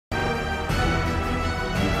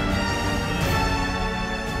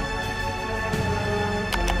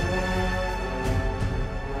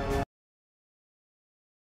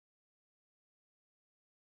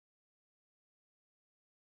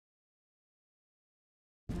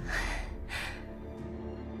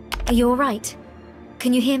Are you alright?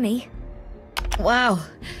 Can you hear me? Wow.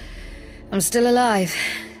 I'm still alive.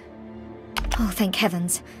 Oh, thank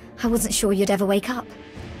heavens. I wasn't sure you'd ever wake up.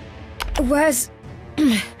 Where's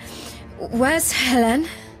Helen?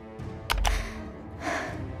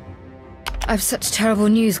 I've such terrible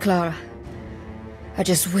news, Clara. I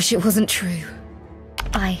just wish it wasn't true.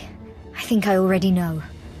 I think I already know.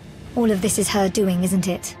 All of this is her doing, isn't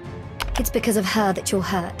it? It's because of her that you're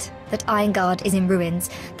hurt, that Irongard is in ruins,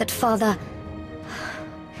 that Father...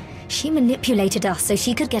 She manipulated us so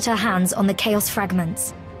she could get her hands on the Chaos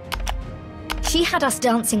Fragments. She had us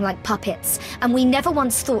dancing like puppets, and we never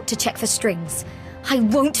once thought to check for strings. I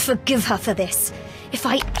won't forgive her for this.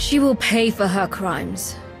 She will pay for her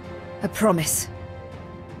crimes. I promise.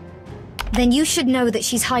 Then you should know that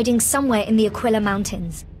she's hiding somewhere in the Aquila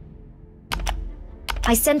Mountains.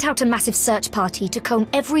 I sent out a massive search party to comb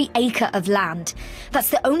every acre of land. That's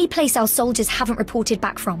the only place our soldiers haven't reported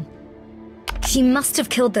back from. She must have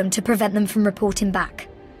killed them to prevent them from reporting back.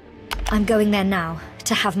 I'm going there now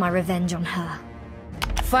to have my revenge on her.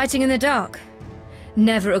 Fighting in the dark?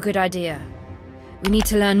 Never a good idea. We need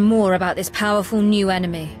to learn more about this powerful new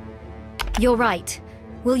enemy. You're right.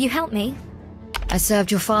 Will you help me? I served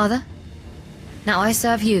your father. Now I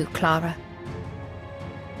serve you, Clara.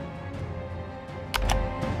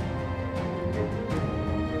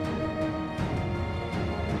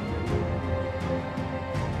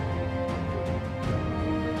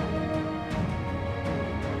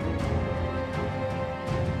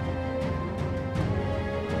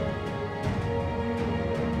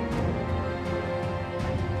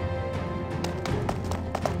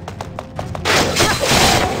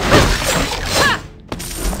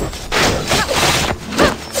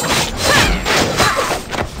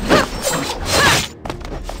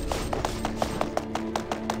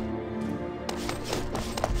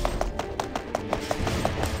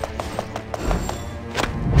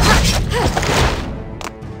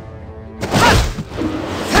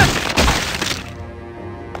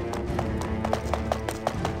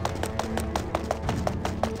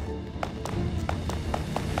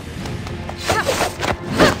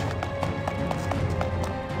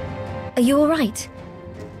 Are you alright?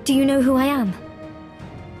 Do you know who I am?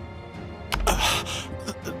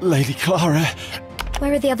 Lady Clara.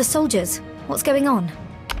 Where are the other soldiers? What's going on?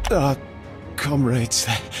 Our comrades,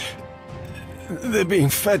 they're being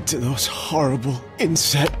fed to those horrible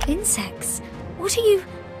insects. Insects? What are you...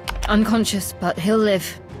 Unconscious, but he'll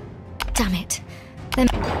live. Damn it. Then...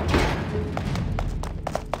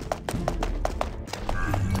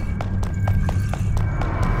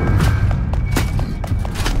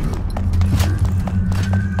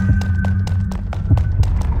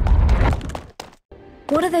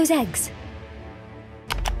 What are those eggs?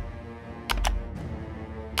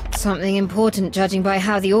 Something important, judging by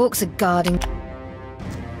how the orcs are guarding.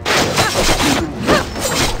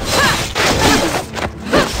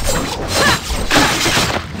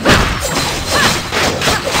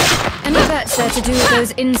 Any bets they're to do with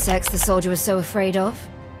those insects the soldier was so afraid of?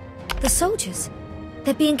 The soldiers?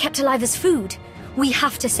 They're being kept alive as food. We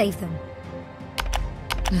have to save them.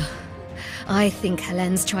 I think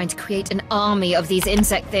Helen's trying to create an army of these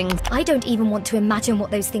insect things. I don't even want to imagine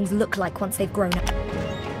what those things look like once they've grown up.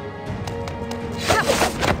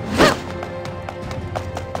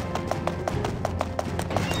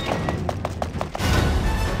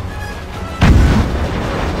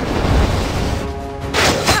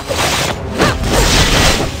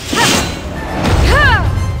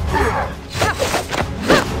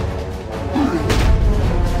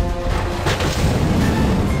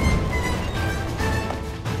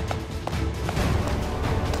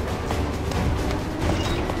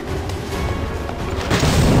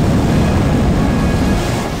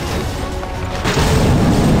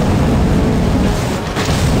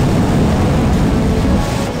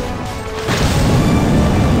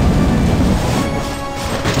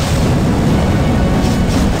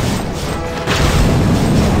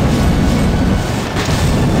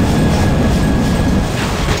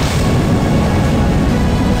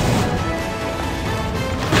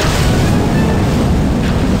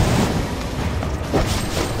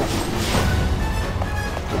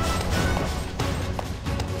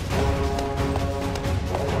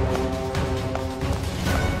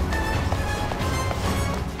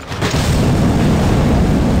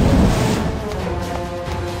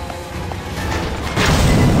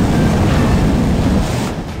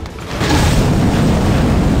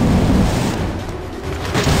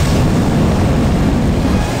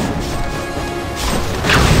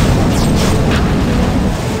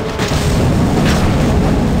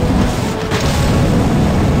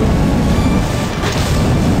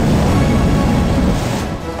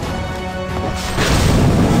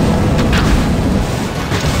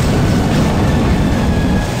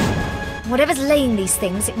 laying these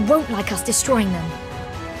things, it won't like us destroying them.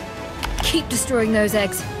 Keep destroying those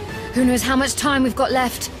eggs. Who knows how much time we've got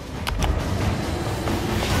left?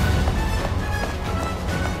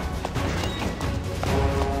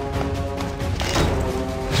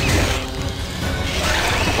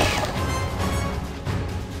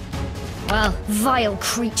 Well, vile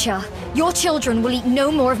creature. Your children will eat no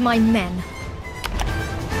more of my men.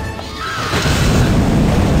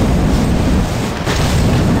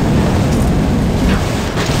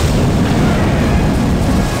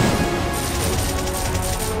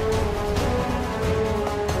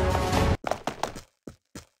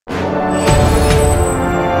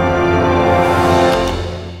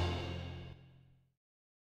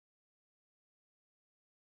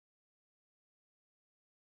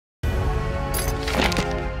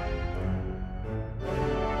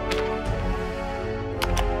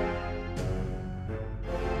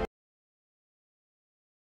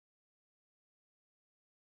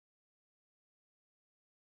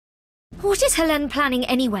 What is Hélène planning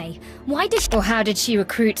anyway? Why does she— Or how did she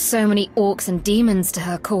recruit so many orcs and demons to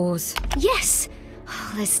her cause? Yes!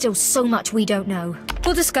 Oh, there's still so much we don't know.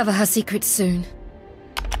 We'll discover her secrets soon.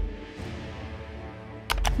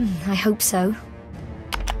 I hope so.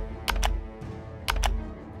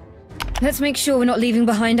 Let's make sure we're not leaving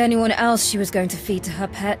behind anyone else she was going to feed to her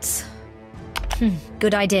pets.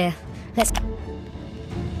 Good idea. Let's—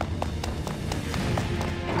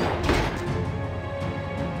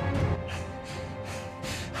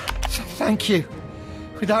 Thank you.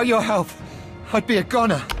 Without your help, I'd be a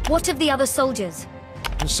goner. What of the other soldiers?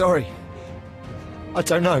 I'm sorry. I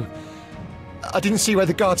don't know. I didn't see where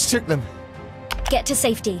the guards took them. Get to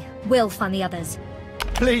safety. We'll find the others.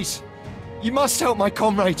 Please, you must help my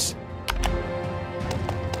comrades.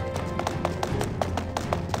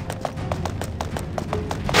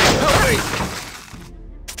 Help me!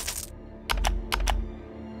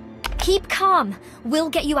 Keep calm. We'll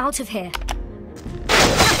get you out of here.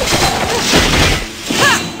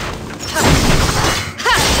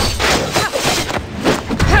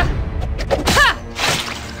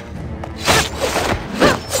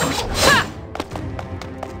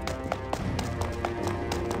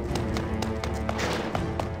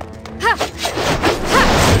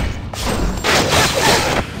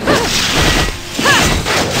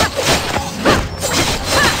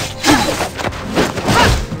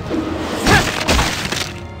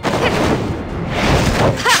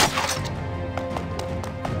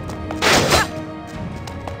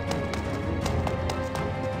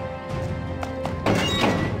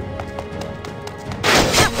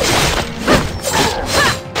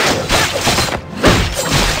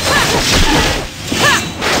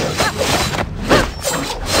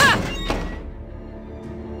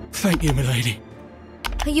 Thank you, milady.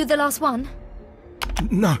 Are you the last one?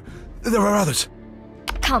 No, there are others.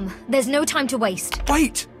 Come, there's no time to waste.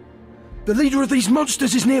 Wait! The leader of these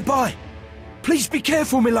monsters is nearby. Please be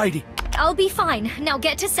careful, milady. I'll be fine. Now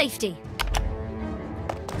get to safety.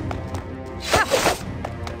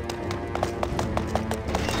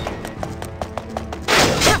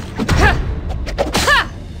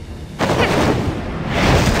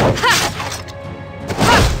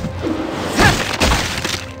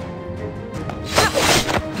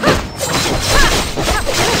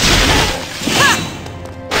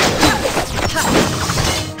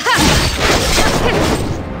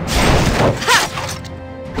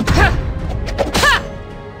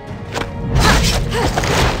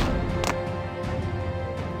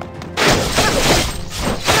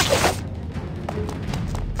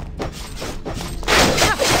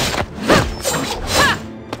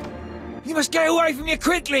 Get away from you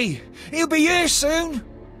quickly! He'll be here soon!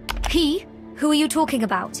 He? Who are you talking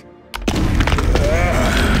about?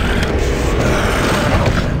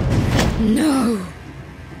 No!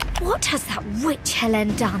 What has that witch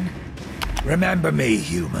Hélène done? Remember me,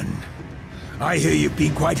 human. I hear you've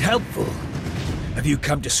been quite helpful. Have you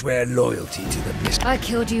come to swear loyalty to the mistress? I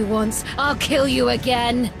killed you once. I'll kill you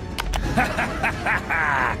again.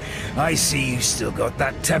 I see you still got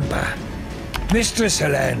that temper. Mistress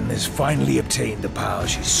Hélène has finally obtained the power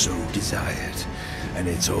she so desired. And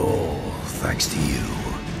it's all thanks to you.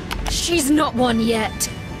 She's not one yet.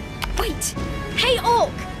 Wait! Hey,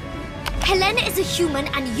 Orc! Hélène is a human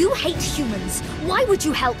and you hate humans. Why would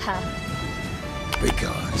you help her?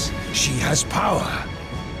 Because she has power.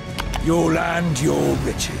 Your land, your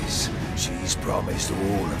riches. She's promised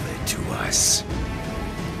all of it to us.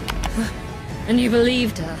 And you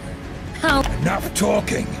believed her? How? Enough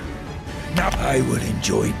talking. Now I will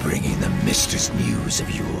enjoy bringing the mistress news of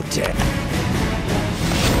your death.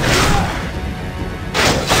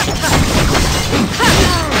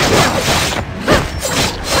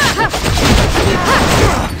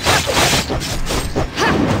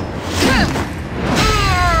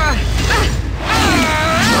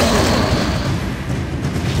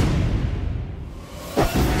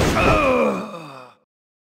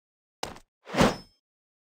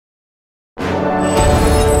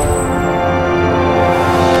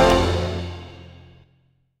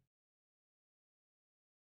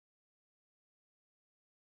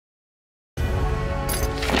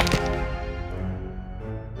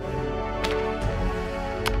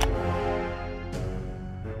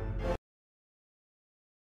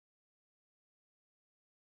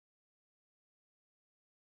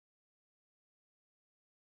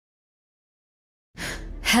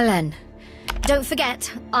 Helen. Don't forget,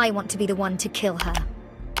 I want to be the one to kill her.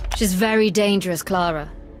 She's very dangerous, Clara.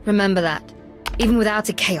 Remember that. Even without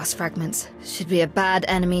a chaos fragment, she'd be a bad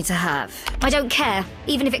enemy to have. I don't care,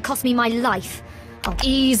 even if it costs me my life.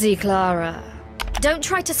 Easy, Clara. Don't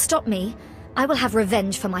try to stop me. I will have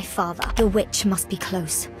revenge for my father. The witch must be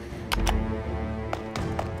close.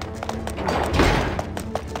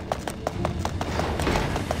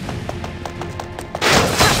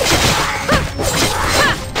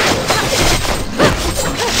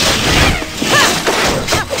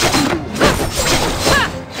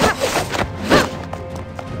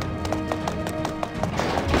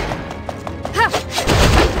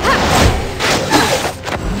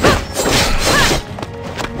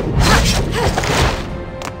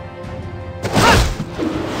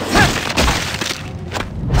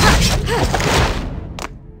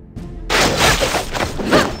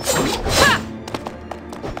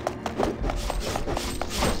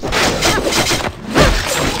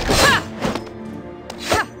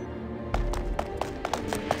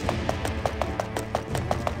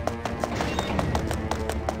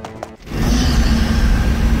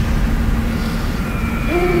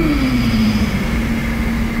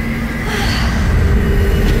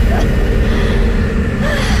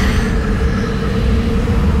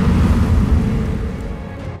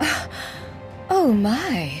 Oh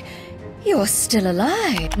my, you're still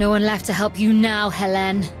alive. No one left to help you now,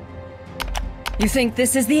 Helen. You think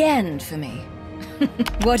this is the end for me?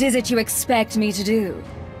 What is it you expect me to do?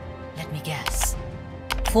 Let me guess.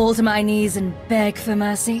 Fall to my knees and beg for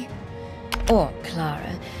mercy? Or,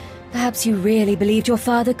 Clara, perhaps you really believed your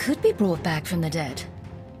father could be brought back from the dead?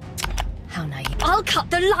 How naive. I'll cut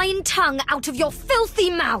the lying tongue out of your filthy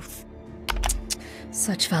mouth!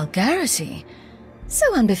 Such vulgarity. So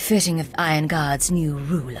unbefitting of Ironguard's new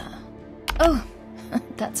ruler. Oh,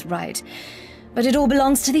 that's right. But it all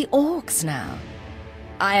belongs to the orcs now.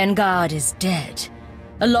 Ironguard is dead,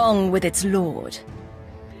 along with its lord.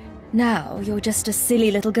 Now you're just a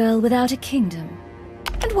silly little girl without a kingdom.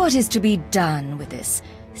 And what is to be done with this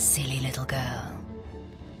silly little girl?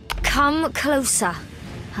 Come closer,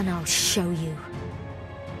 and I'll show you.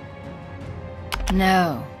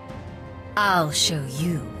 No. I'll show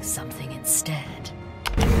you something instead.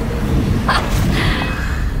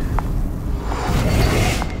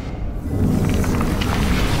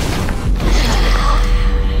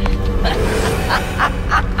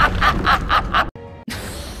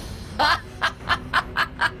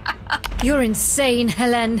 You're insane,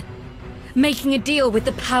 Helen. Making a deal with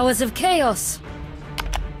the powers of chaos.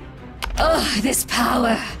 Ugh, this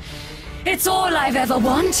power. It's all I've ever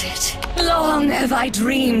wanted. Long have I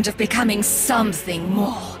dreamed of becoming something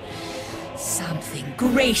more. Something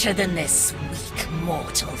greater than this weak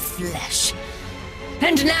mortal flesh.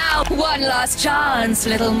 And now, one last chance,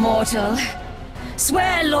 little mortal.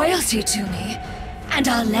 Swear loyalty to me, and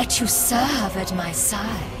I'll let you serve at my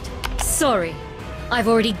side. Sorry, I've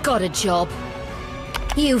already got a job.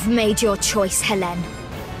 You've made your choice, Helen.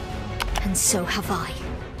 And so have I.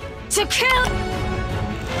 To kill!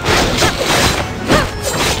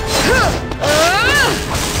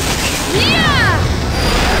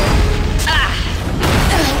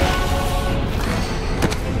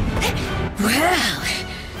 Well,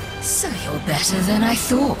 so you're better than I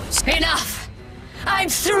thought. Enough! I'm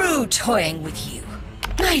through toying with you,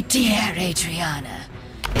 my dear Adriana.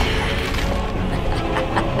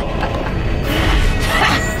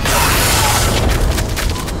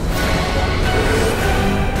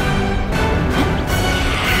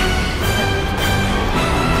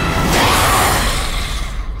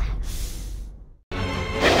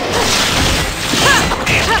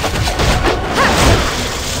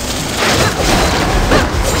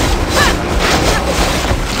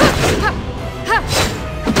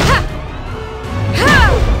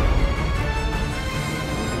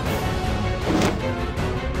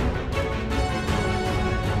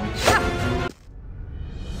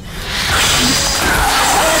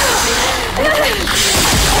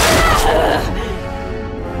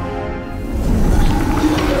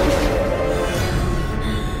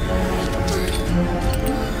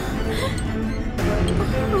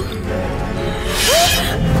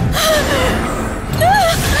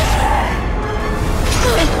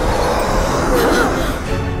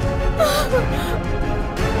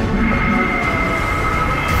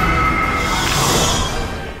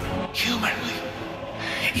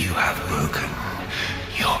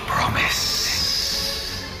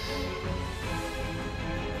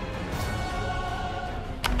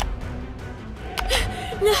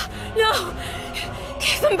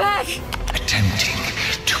 Attempting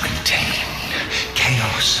to contain chaos.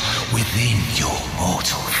 chaos within your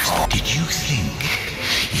mortal form. Did you think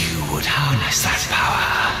you would harness that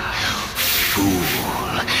power?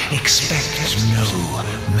 Fool, expect no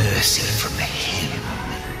mercy from him.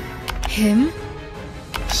 Him?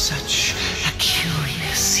 Such a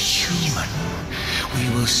curious human.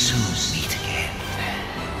 We will soon meet again.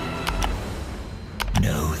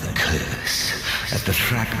 Know the curse of the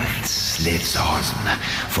fragments lives on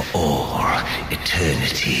for all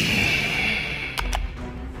eternity.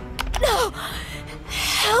 No!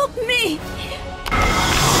 Help me!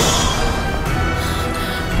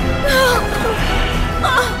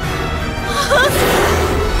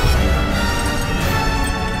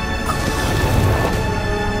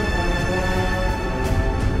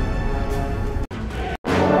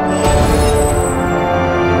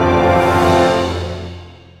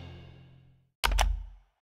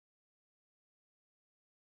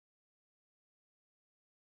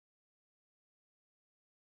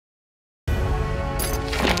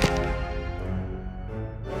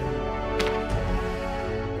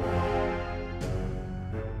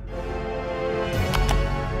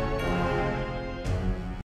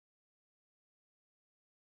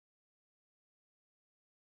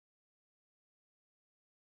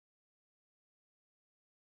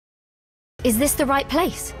 Is this the right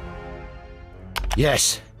place?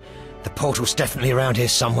 Yes. The portal's definitely around here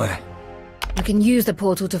somewhere. We can use the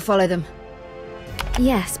portal to follow them.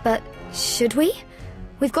 Yes, but should we?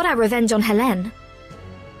 We've got our revenge on Helene.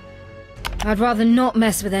 I'd rather not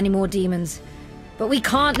mess with any more demons. But we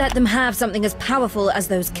can't let them have something as powerful as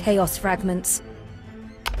those chaos fragments.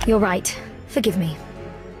 You're right. Forgive me.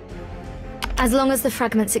 As long as the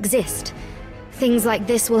fragments exist, things like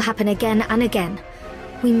this will happen again and again.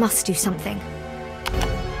 We must do something.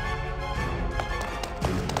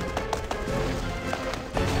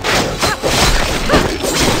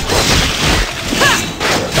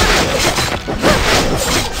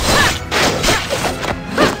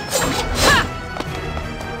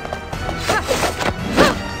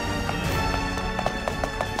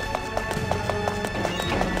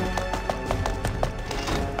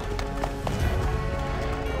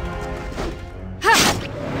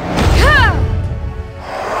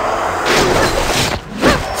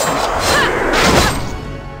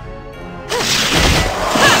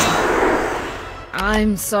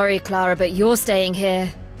 I'm sorry, Clara, but you're staying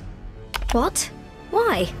here. What?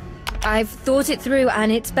 Why? I've thought it through,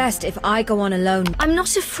 and it's best if I go on alone. I'm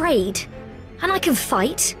not afraid. And I can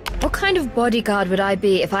fight. What kind of bodyguard would I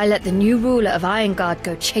be if I let the new ruler of Irongard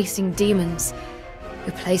go chasing demons?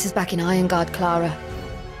 Your place is back in Irongard, Clara.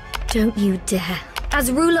 Don't you dare.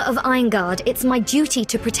 As ruler of Irongard, it's my duty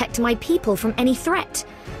to protect my people from any threat.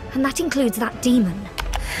 And that includes that demon.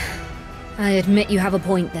 I admit you have a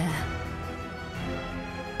point there.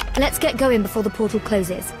 Let's get going before the portal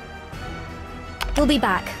closes. We'll be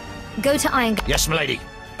back. Go to Irongard. Yes, milady.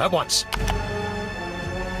 At once.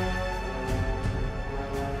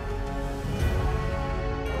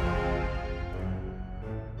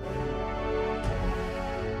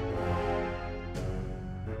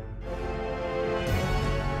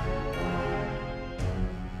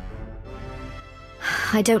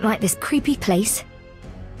 I don't like this creepy place.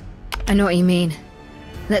 I know what you mean.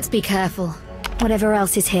 Let's be careful. Whatever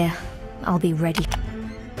else is here, I'll be ready.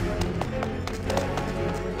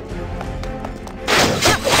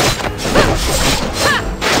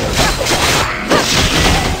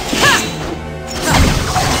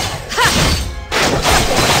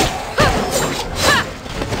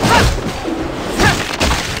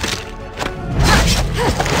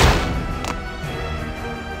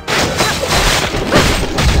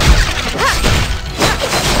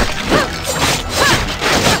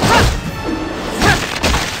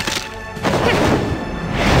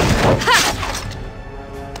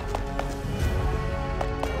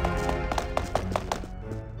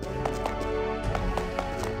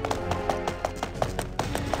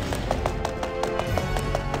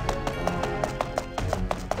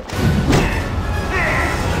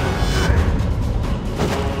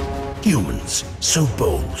 Humans, so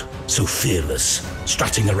bold, so fearless,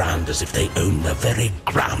 strutting around as if they own the very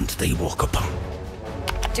ground they walk upon.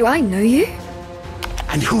 Do I know you?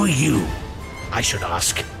 And who are you, I should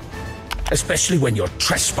ask? Especially when you're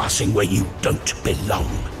trespassing where you don't belong.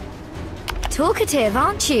 Talkative,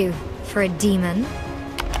 aren't you? For a demon.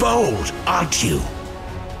 Bold, aren't you?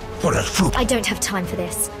 For a fruit. I don't have time for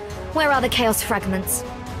this. Where are the Chaos Fragments?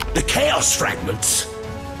 The Chaos Fragments?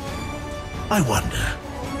 I wonder,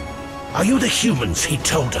 are you the humans he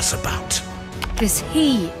told us about? This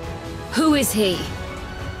he? Who is he?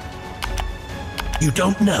 You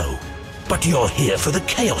don't know, but you're here for the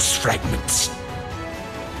Chaos Fragments.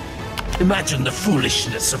 Imagine the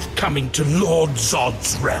foolishness of coming to Lord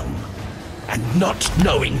Zod's realm and not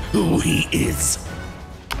knowing who he is.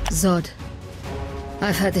 Zod.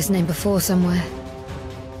 I've heard this name before somewhere.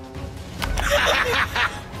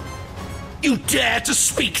 You dare to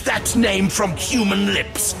speak that name from human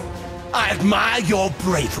lips? I admire your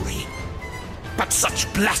bravery. But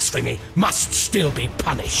such blasphemy must still be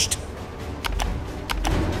punished.